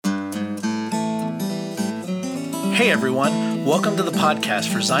Hey everyone, welcome to the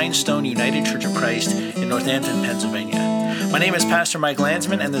podcast for Zion Stone United Church of Christ in Northampton, Pennsylvania. My name is Pastor Mike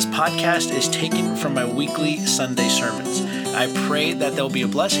Landsman, and this podcast is taken from my weekly Sunday sermons. I pray that they'll be a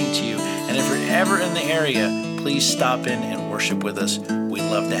blessing to you, and if you're ever in the area, please stop in and worship with us. We'd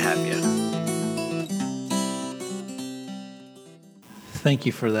love to have you. Thank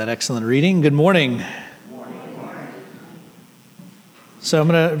you for that excellent reading. Good morning. So I'm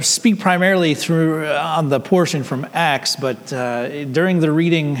going to speak primarily on the portion from Acts, but during the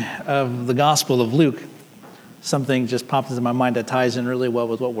reading of the Gospel of Luke, something just popped into my mind that ties in really well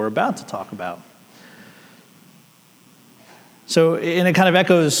with what we're about to talk about. So, and it kind of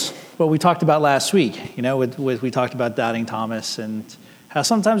echoes what we talked about last week. You know, we talked about doubting Thomas and how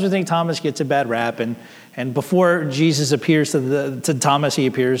sometimes we think Thomas gets a bad rap, and before Jesus appears to Thomas, he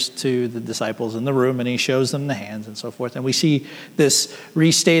appears to the disciples in the room, and he shows them the hands and so forth. And we see this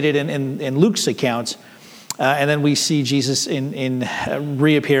restated in Luke's account, and then we see Jesus in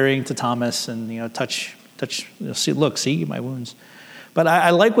reappearing to Thomas, and touch, see my wounds. But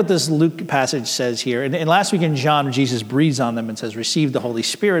I like what this Luke passage says here. And last week in John, Jesus breathes on them and says, "Receive the Holy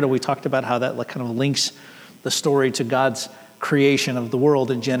Spirit," and we talked about how that kind of links the story to God's creation of the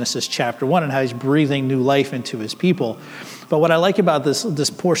world in Genesis chapter 1 and how he's breathing new life into his people. But what I like about this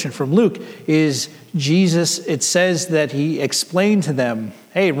portion from Luke is Jesus, it says that he explained to them,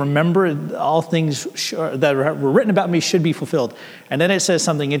 hey, remember all things that were written about me should be fulfilled. And then it says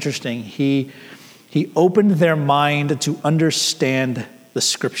something interesting. He opened their mind to understand the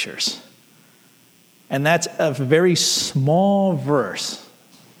scriptures. And that's a very small verse,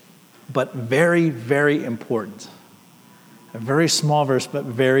 but very, very important. A very small verse, but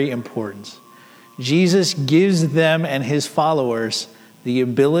very important. Jesus gives them and his followers the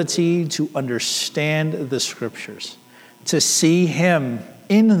ability to understand the scriptures, to see him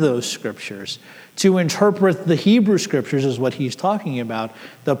in those scriptures, to interpret the Hebrew scriptures is what he's talking about,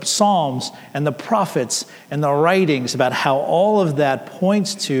 the Psalms and the prophets and the writings about how all of that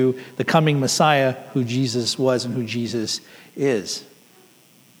points to the coming Messiah, who Jesus was and who Jesus is.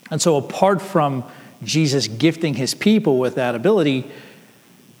 And so apart from Jesus gifting his people with that ability,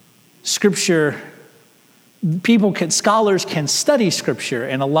 Scripture, scholars can study Scripture,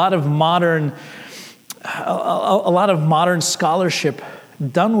 and a lot of modern scholarship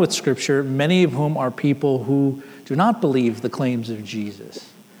done with Scripture, many of whom are people who do not believe the claims of Jesus.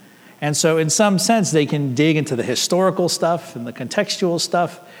 And so in some sense, they can dig into the historical stuff and the contextual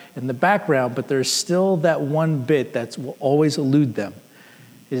stuff in the background, but there's still that one bit that will always elude them,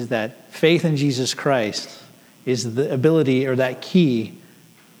 is that faith in Jesus Christ is the ability or that key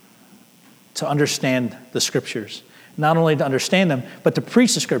to understand the scriptures. Not only to understand them, but to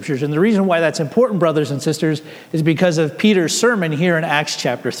preach the scriptures. And the reason why that's important, brothers and sisters, is because of Peter's sermon here in Acts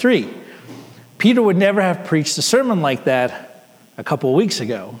chapter 3. Peter would never have preached a sermon like that a couple of weeks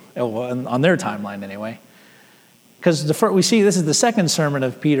ago, on their timeline anyway. Because we see this is the second sermon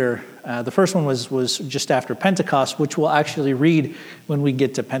of Peter. The first one was just after Pentecost, which we'll actually read when we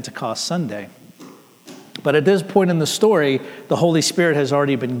get to Pentecost Sunday. But at this point in the story, the Holy Spirit has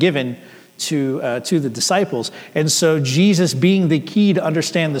already been given to the disciples. And so Jesus, being the key to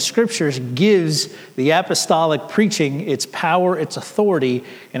understand the scriptures, gives the apostolic preaching its power, its authority,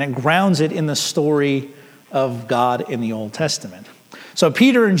 and it grounds it in the story of God in the Old Testament. So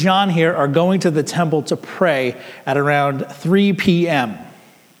Peter and John here are going to the temple to pray at around 3 p.m.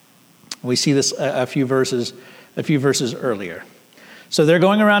 We see this a few verses earlier. So they're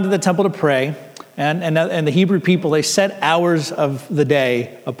going around to the temple to pray, and the Hebrew people, they set hours of the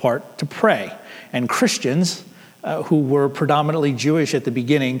day apart to pray. And Christians, who were predominantly Jewish at the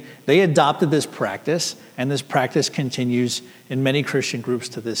beginning, they adopted this practice, and this practice continues in many Christian groups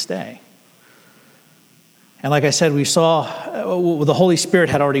to this day. And like I said, we saw the Holy Spirit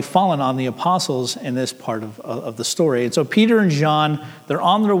had already fallen on the apostles in this part of the story. And so Peter and John, they're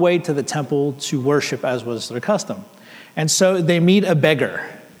on their way to the temple to worship as was their custom. And so they meet a beggar.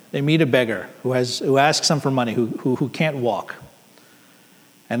 They meet a beggar who asks them for money, who can't walk.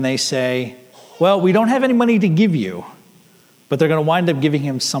 And they say, well, we don't have any money to give you, but they're going to wind up giving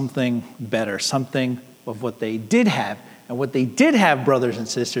him something better, something of what they did have. And what they did have, brothers and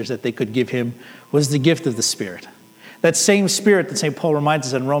sisters, that they could give him was the gift of the Spirit. That same Spirit that St. Paul reminds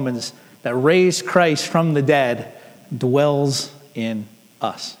us in Romans that raised Christ from the dead dwells in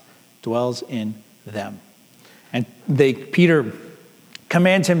us, dwells in them. And Peter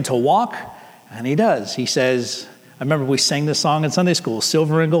commands him to walk, and he does. He says, I remember we sang this song in Sunday school,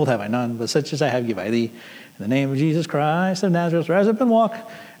 "Silver and gold have I none, but such as I have give I thee. In the name of Jesus Christ of Nazareth, rise up and walk."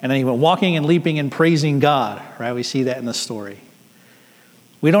 And then he went walking and leaping and praising God, right? We see that in the story.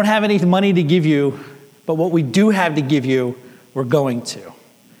 We don't have any money to give you, but what we do have to give you, we're going to.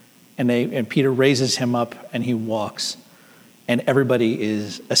 And Peter raises him up and he walks, and everybody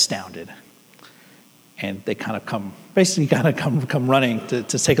is astounded. And they kind of come running to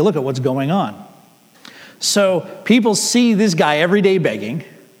take a look at what's going on. So people see this guy every day begging.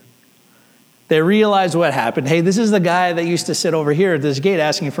 They realize what happened. Hey, this is the guy that used to sit over here at this gate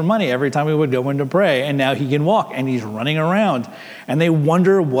asking for money every time we would go in to pray. And now he can walk and he's running around. And they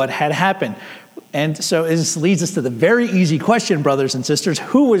wonder what had happened. And so this leads us to the very easy question, brothers and sisters.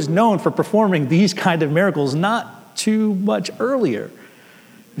 Who was known for performing these kind of miracles not too much earlier?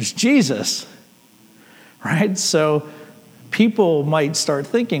 It was Jesus. Right? So people might start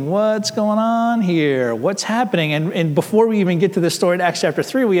thinking, what's going on here? What's happening? And before we even get to this story in Acts chapter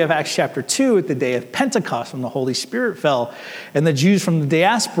 3, we have Acts chapter 2 at the day of Pentecost when the Holy Spirit fell. And the Jews from the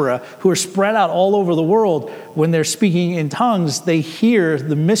diaspora who are spread out all over the world, when they're speaking in tongues, they hear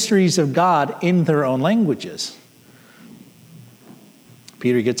the mysteries of God in their own languages.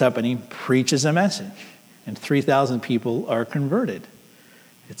 Peter gets up and he preaches a message. And 3,000 people are converted.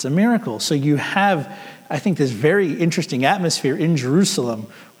 It's a miracle. So you have, I think, this very interesting atmosphere in Jerusalem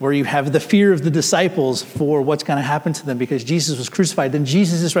where you have the fear of the disciples for what's going to happen to them because Jesus was crucified, then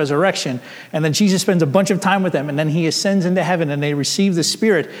Jesus' resurrection, and then Jesus spends a bunch of time with them, and then he ascends into heaven, and they receive the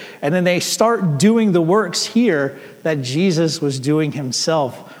Spirit, and then they start doing the works here that Jesus was doing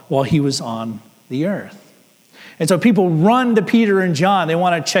himself while he was on the earth. And so people run to Peter and John. They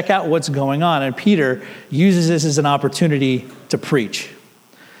want to check out what's going on, and Peter uses this as an opportunity to preach.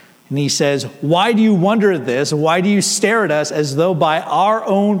 And he says, why do you wonder at this? Why do you stare at us as though by our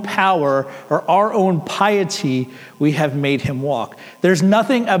own power or our own piety we have made him walk? There's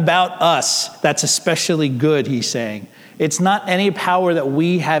nothing about us that's especially good, he's saying. It's not any power that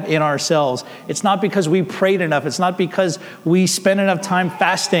we have in ourselves. It's not because we prayed enough. It's not because we spent enough time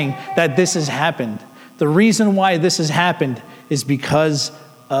fasting that this has happened. The reason why this has happened is because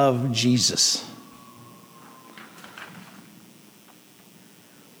of Jesus.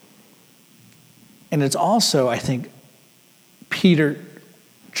 And it's also, I think, Peter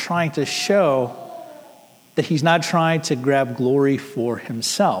trying to show that he's not trying to grab glory for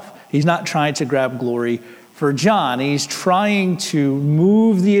himself. He's not trying to grab glory for John. He's trying to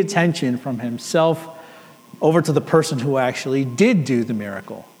move the attention from himself over to the person who actually did do the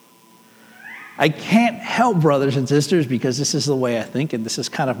miracle. I can't help, brothers and sisters, because this is the way I think, and this is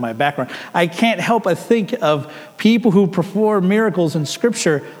kind of my background. I can't help but think of people who perform miracles in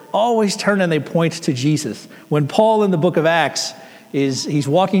Scripture always turn and they point to Jesus. When Paul in the book of Acts he's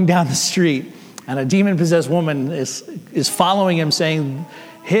walking down the street, and a demon-possessed woman is following him, saying,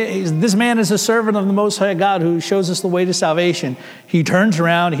 this man is a servant of the Most High God who shows us the way to salvation. He turns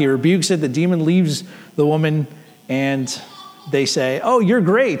around, he rebukes it, the demon leaves the woman, and they say, oh, you're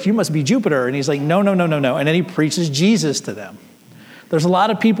great. You must be Jupiter. And he's like, no. And then he preaches Jesus to them. There's a lot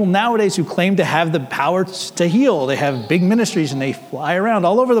of people nowadays who claim to have the power to heal. They have big ministries and they fly around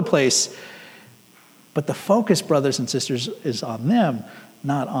all over the place. But the focus, brothers and sisters, is on them,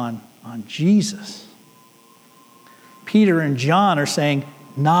 not on Jesus. Peter and John are saying,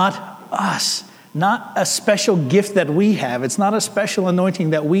 not us. Not a special gift that we have. It's not a special anointing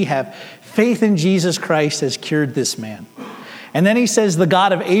that we have. Faith in Jesus Christ has cured this man. And then he says the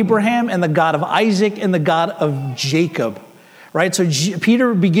God of Abraham and the God of Isaac and the God of Jacob, right? So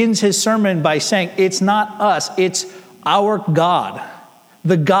Peter begins his sermon by saying, it's not us, it's our God,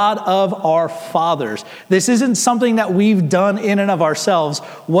 the God of our fathers. This isn't something that we've done in and of ourselves.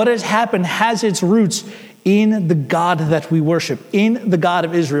 What has happened has its roots in the God that we worship, in the God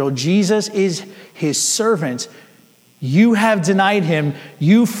of Israel. Jesus is his servant. You have denied him.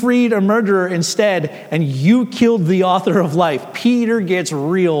 You freed a murderer instead, and you killed the author of life. Peter gets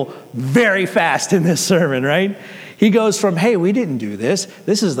real very fast in this sermon, right? He goes from, hey, we didn't do this.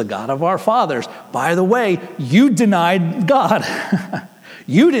 This is the God of our fathers. By the way, you denied God.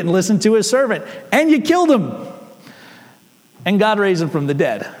 You didn't listen to his servant, and you killed him. And God raised him from the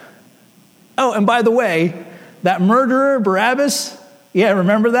dead. Oh, and by the way, that murderer, Barabbas, yeah,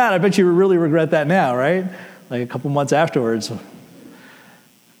 remember that? I bet you really regret that now, right? Like a couple months afterwards.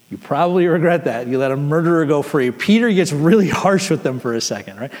 You probably regret that. You let a murderer go free. Peter gets really harsh with them for a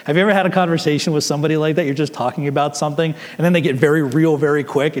second, right? Have you ever had a conversation with somebody like that? You're just talking about something, and then they get very real very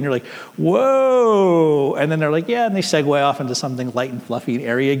quick, and you're like, whoa. And then they're like, yeah, and they segue off into something light and fluffy and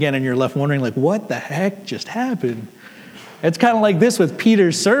airy again, and you're left wondering, like, what the heck just happened? It's kind of like this with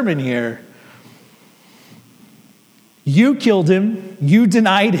Peter's sermon here. You killed him. You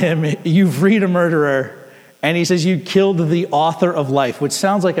denied him. You freed a murderer. And he says, you killed the author of life, which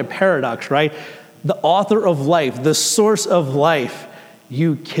sounds like a paradox, right? The author of life, the source of life.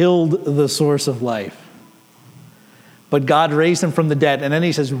 You killed the source of life. but God raised him from the dead. And then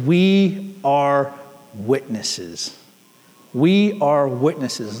he says, we are witnesses. We are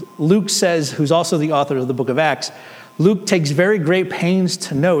witnesses. Luke says, who's also the author of the book of Acts, Luke takes very great pains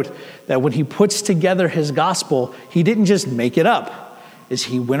to note that when he puts together his gospel, he didn't just make it up. As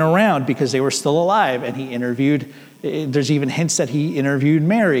he went around, because they were still alive, and he interviewed, there's even hints that he interviewed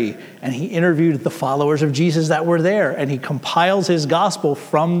Mary, and he interviewed the followers of Jesus that were there, and he compiles his gospel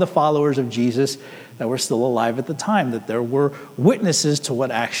from the followers of Jesus that were still alive at the time, that there were witnesses to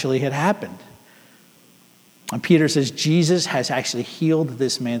what actually had happened. And Peter says, Jesus has actually healed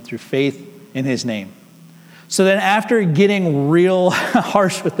this man through faith in his name. So then after getting real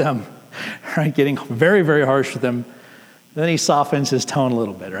harsh with them, right, getting very, very harsh with them, then he softens his tone a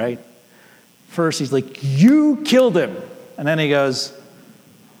little bit, right? First, he's like, you killed him. And then he goes,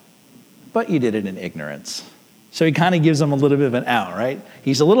 but you did it in ignorance. So he kind of gives them a little bit of an out, right?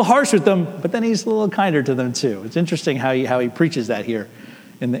 He's a little harsh with them, but then he's a little kinder to them too. It's interesting how he preaches that here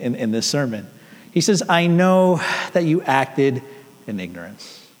in this sermon. He says, I know that you acted in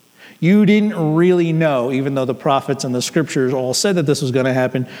ignorance. You didn't really know, even though the prophets and the scriptures all said that this was going to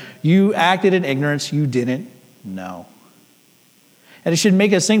happen. You acted in ignorance. You didn't know. And it should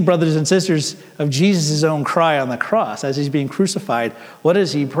make us think, brothers and sisters, of Jesus' own cry on the cross as he's being crucified. What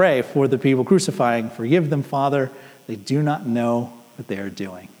does he pray for the people crucifying? Forgive them, Father. They do not know what they are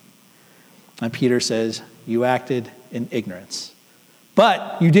doing. And Peter says, you acted in ignorance.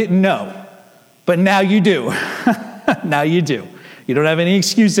 But you didn't know. But now you do. Now you do. You don't have any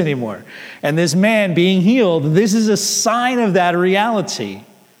excuse anymore. And this man being healed, this is a sign of that reality.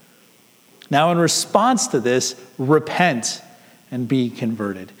 Now in response to this, repent and be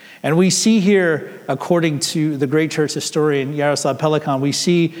converted. And we see here, according to the great church historian Yaroslav Pelikan, we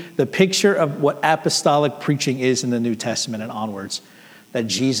see the picture of what apostolic preaching is in the New Testament and onwards. That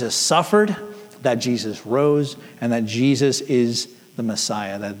Jesus suffered, that Jesus rose, and that Jesus is the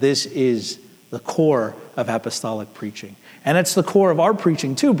Messiah. That this is the core of apostolic preaching. And it's the core of our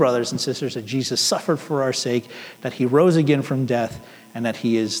preaching too, brothers and sisters, that Jesus suffered for our sake, that he rose again from death, and that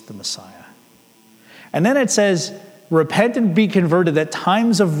he is the Messiah. And then it says, repent and be converted, that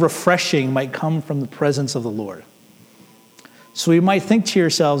times of refreshing might come from the presence of the Lord. So you might think to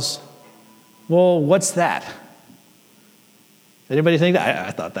yourselves, well, what's that? Anybody think that?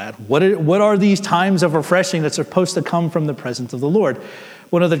 I thought that. What are these times of refreshing that's supposed to come from the presence of the Lord?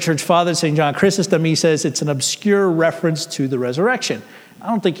 One of the church fathers, St. John Chrysostom, he says it's an obscure reference to the resurrection. I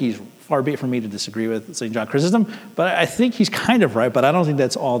don't think he's, far be it from me to disagree with St. John Chrysostom, but I think he's kind of right, but I don't think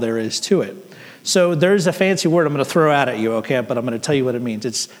that's all there is to it. So there's a fancy word I'm going to throw out at you, okay? But I'm going to tell you what it means.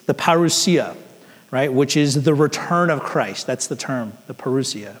 It's the parousia, right? Which is the return of Christ. That's the term, the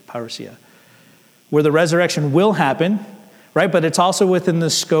parousia. Where the resurrection will happen, right? But it's also within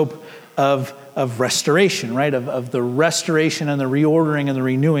the scope of restoration, right? Of the restoration and the reordering and the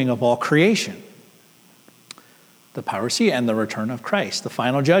renewing of all creation. The parousia and the return of Christ, the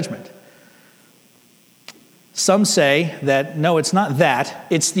final judgment. Some say that, no, it's not that.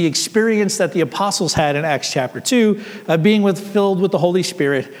 It's the experience that the apostles had in Acts chapter 2, being filled with the Holy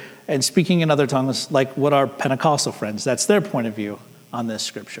Spirit and speaking in other tongues, like what our Pentecostal friends, that's their point of view on this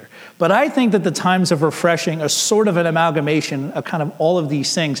scripture. But I think that the times of refreshing are sort of an amalgamation of kind of all of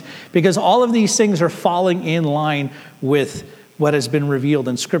these things, because all of these things are falling in line with what has been revealed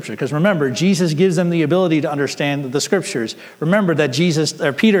in Scripture. Because remember, Jesus gives them the ability to understand the Scriptures. Remember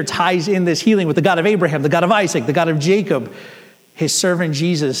that Peter ties in this healing with the God of Abraham, the God of Isaac, the God of Jacob. His servant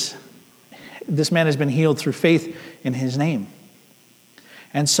Jesus, this man has been healed through faith in his name.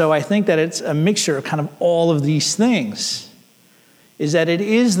 And so I think that it's a mixture of kind of all of these things. Is that it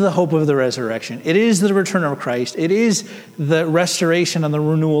is the hope of the resurrection. It is the return of Christ. It is the restoration and the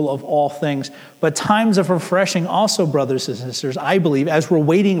renewal of all things. But times of refreshing also, brothers and sisters, I believe, as we're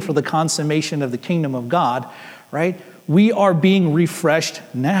waiting for the consummation of the kingdom of God, right? We are being refreshed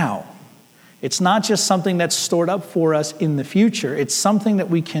now. It's not just something that's stored up for us in the future. It's something that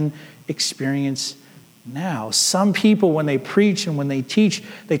we can experience now. Some people, when they preach and when they teach,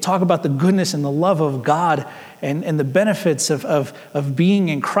 they talk about the goodness and the love of God and the benefits of being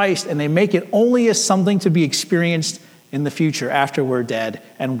in Christ, and they make it only as something to be experienced in the future after we're dead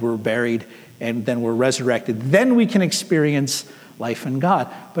and we're buried and then we're resurrected. Then we can experience life in God.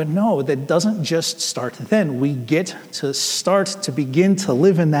 But no, that doesn't just start then. We get to start to begin to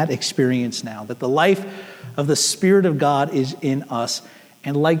live in that experience now, that the life of the Spirit of God is in us,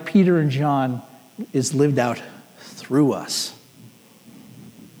 and like Peter and John, is lived out through us.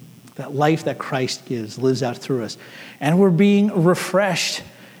 That life that Christ gives lives out through us. And we're being refreshed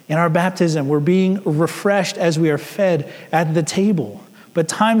in our baptism. We're being refreshed as we are fed at the table. But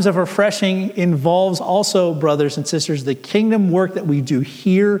times of refreshing involves also, brothers and sisters, the kingdom work that we do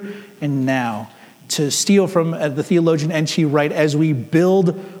here and now. To steal from the theologian N.T. Wright, as we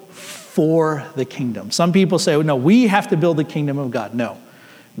build for the kingdom. Some people say, oh, no, we have to build the kingdom of God. No,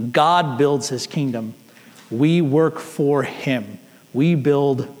 God builds his kingdom. We work for him. We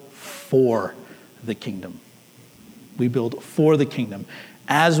build for the kingdom. We build for the kingdom.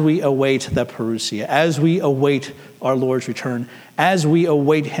 As we await the parousia, as we await our Lord's return, as we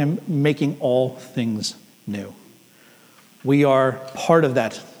await him making all things new. We are part of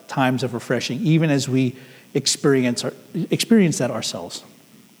that times of refreshing, even as we experience that ourselves.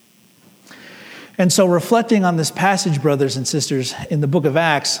 And so reflecting on this passage, brothers and sisters, in the book of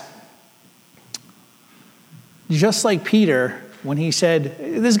Acts, just like Peter, when he said,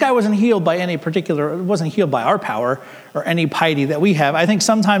 this guy wasn't healed by our power or any piety that we have. I think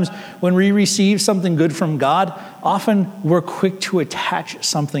sometimes when we receive something good from God, often we're quick to attach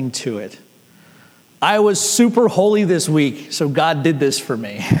something to it. I was super holy this week, so God did this for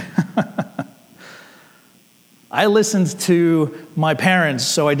me. I listened to my parents,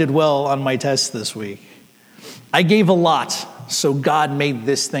 so I did well on my test this week. I gave a lot, so God made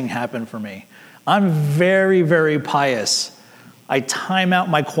this thing happen for me. I'm very, very pious. I time out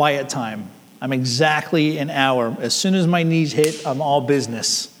my quiet time. I'm exactly an hour. As soon as my knees hit, I'm all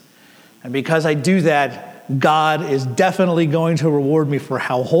business. And because I do that, God is definitely going to reward me for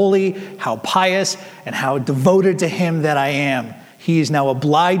how holy, how pious, and how devoted to him that I am. He is now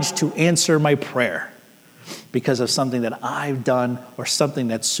obliged to answer my prayer because of something that I've done or something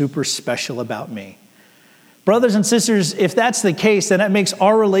that's super special about me. Brothers and sisters, if that's the case, then that makes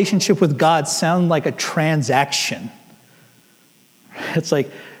our relationship with God sound like a transaction. It's like,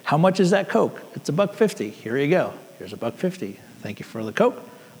 how much is that Coke? It's $1.50. Here you go. Here's $1.50. Thank you for the Coke.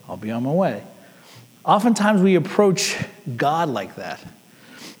 I'll be on my way. Oftentimes we approach God like that,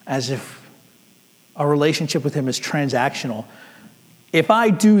 as if our relationship with him is transactional. If I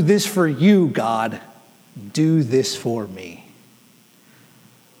do this for you, God, do this for me.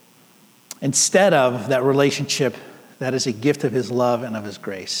 Instead of that relationship that is a gift of his love and of his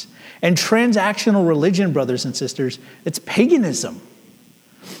grace. And transactional religion, brothers and sisters, it's paganism.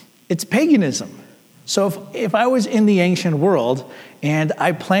 It's paganism. So if I was in the ancient world and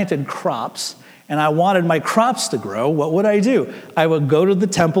I planted crops and I wanted my crops to grow, what would I do? I would go to the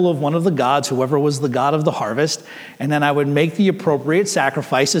temple of one of the gods, whoever was the god of the harvest, and then I would make the appropriate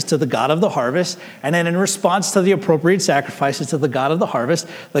sacrifices to the god of the harvest, and then in response to the appropriate sacrifices to the god of the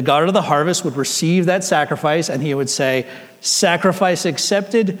harvest would receive that sacrifice, and he would say, sacrifice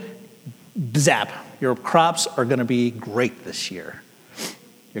accepted, zap, your crops are going to be great this year.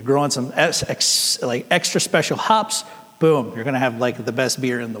 You're growing some extra special hops, boom, you're going to have like the best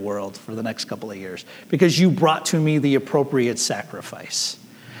beer in the world for the next couple of years because you brought to me the appropriate sacrifice.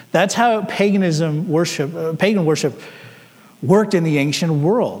 That's how pagan worship worked in the ancient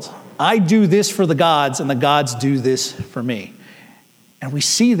world. I do this for the gods and the gods do this for me. And we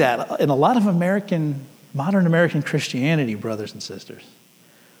see that in a lot of modern American Christianity, brothers and sisters.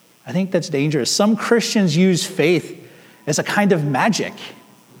 I think that's dangerous. Some Christians use faith as a kind of magic.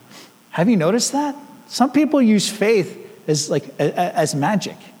 Have you noticed that? Some people use faith as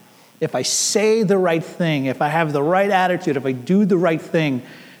magic. If I say the right thing, if I have the right attitude, if I do the right thing,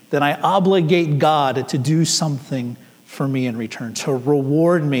 then I obligate God to do something for me in return, to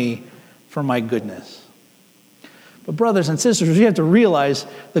reward me for my goodness. But brothers and sisters, we have to realize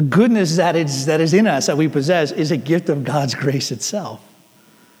the goodness that is in us, that we possess, is a gift of God's grace itself.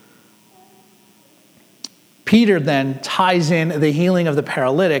 Peter then ties in the healing of the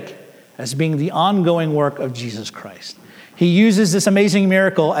paralytic as being the ongoing work of Jesus Christ. He uses this amazing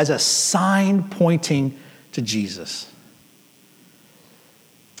miracle as a sign pointing to Jesus.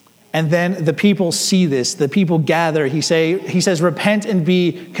 And then the people see this. The people gather. He says, repent and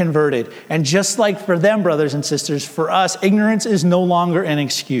be converted. And just like for them, brothers and sisters, for us, ignorance is no longer an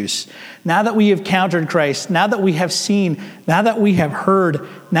excuse. Now that we have countered Christ, now that we have seen, now that we have heard,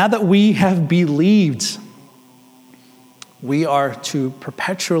 now that we have believed, we are to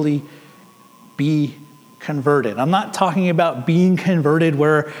perpetually be converted. I'm not talking about being converted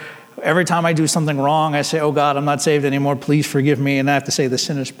where every time I do something wrong, I say, oh God, I'm not saved anymore. Please forgive me. And I have to say the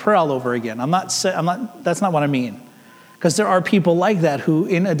sinner's prayer all over again. That's not what I mean. Because there are people like that who,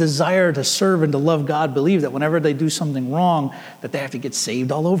 in a desire to serve and to love God, believe that whenever they do something wrong, that they have to get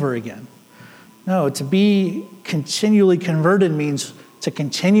saved all over again. No, to be continually converted means to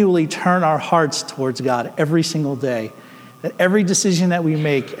continually turn our hearts towards God every single day. That every decision that we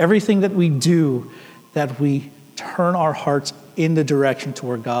make, everything that we do, that we turn our hearts in the direction to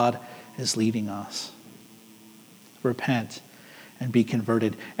where God is leading us. Repent and be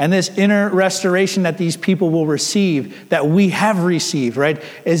converted. And this inner restoration that these people will receive, that we have received, right,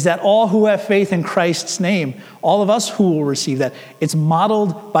 is that all who have faith in Christ's name, all of us who will receive that, it's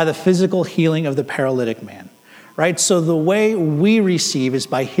modeled by the physical healing of the paralytic man, right? So the way we receive is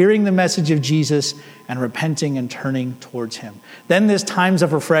by hearing the message of Jesus and repenting and turning towards him. Then this times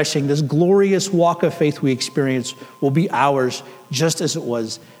of refreshing, this glorious walk of faith we experience will be ours just as it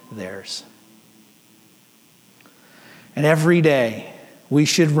was theirs. And every day, we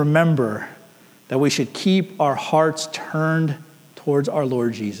should remember that we should keep our hearts turned towards our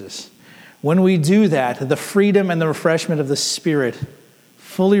Lord Jesus. When we do that, the freedom and the refreshment of the Spirit,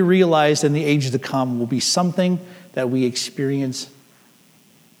 fully realized in the age to come, will be something that we experience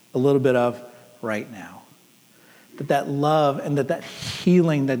a little bit of right now. That love and that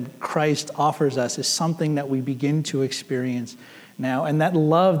healing that Christ offers us is something that we begin to experience now. And that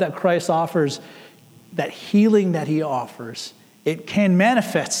love that Christ offers, that healing that he offers, it can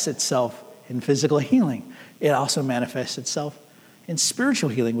manifest itself in physical healing. It also manifests itself in spiritual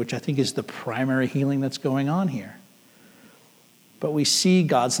healing, which I think is the primary healing that's going on here. But we see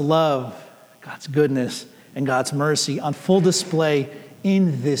God's love, God's goodness, and God's mercy on full display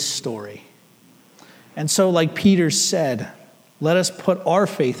in this story. And so, like Peter said, let us put our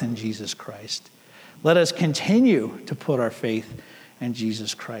faith in Jesus Christ. Let us continue to put our faith in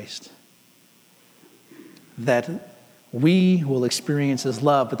Jesus Christ. That we will experience his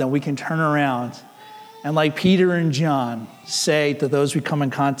love, but then we can turn around and, like Peter and John, say to those we come in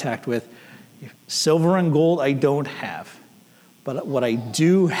contact with, silver and gold I don't have, but what I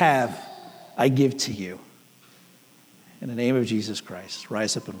do have, I give to you. In the name of Jesus Christ,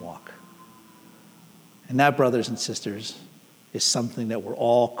 rise up and walk. And that, brothers and sisters, is something that we're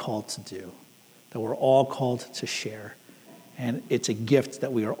all called to do, that we're all called to share. And it's a gift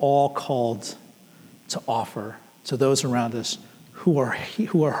that we are all called to offer to those around us who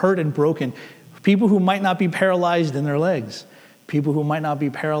are hurt and broken, people who might not be paralyzed in their legs, people who might not be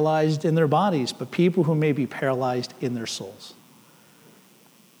paralyzed in their bodies, but people who may be paralyzed in their souls.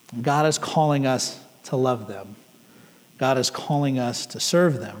 God is calling us to love them. God is calling us to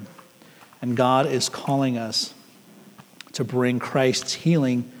serve them. And God is calling us to bring Christ's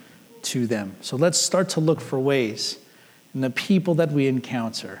healing to them. So let's start to look for ways in the people that we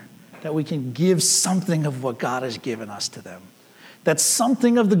encounter that we can give something of what God has given us to them. That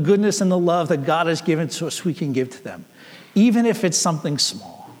something of the goodness and the love that God has given to us we can give to them, even if it's something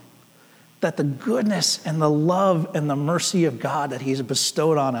small. That the goodness and the love and the mercy of God that he's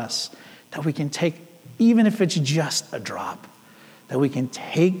bestowed on us, that we can take, even if it's just a drop, that we can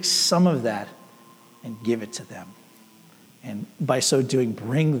take some of that and give it to them. And by so doing,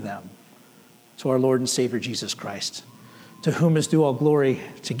 bring them to our Lord and Savior Jesus Christ, to whom is due all glory,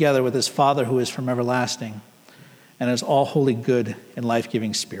 together with his Father who is from everlasting, and his all holy, good, and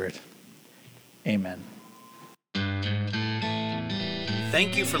life-giving Spirit. Amen.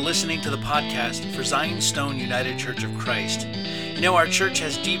 Thank you for listening to the podcast for Zion Stone United Church of Christ. You know, our church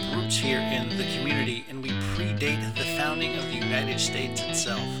has deep roots here in the community, and we predate the founding of the United States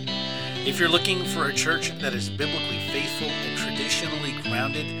itself. If you're looking for a church that is biblically faithful and traditionally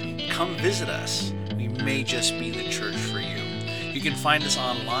grounded, come visit us. We may just be the church for you. You can find us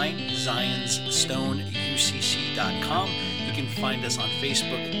online, zionstoneucc.com. You can find us on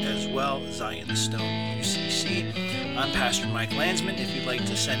Facebook as well, Zion Stone UCC. I'm Pastor Mike Landsman. If you'd like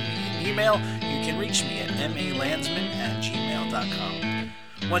to send me an email, you can reach me at malandsman@gmail.com.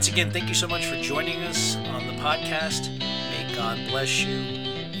 Once again, thank you so much for joining us on the podcast. May God bless you.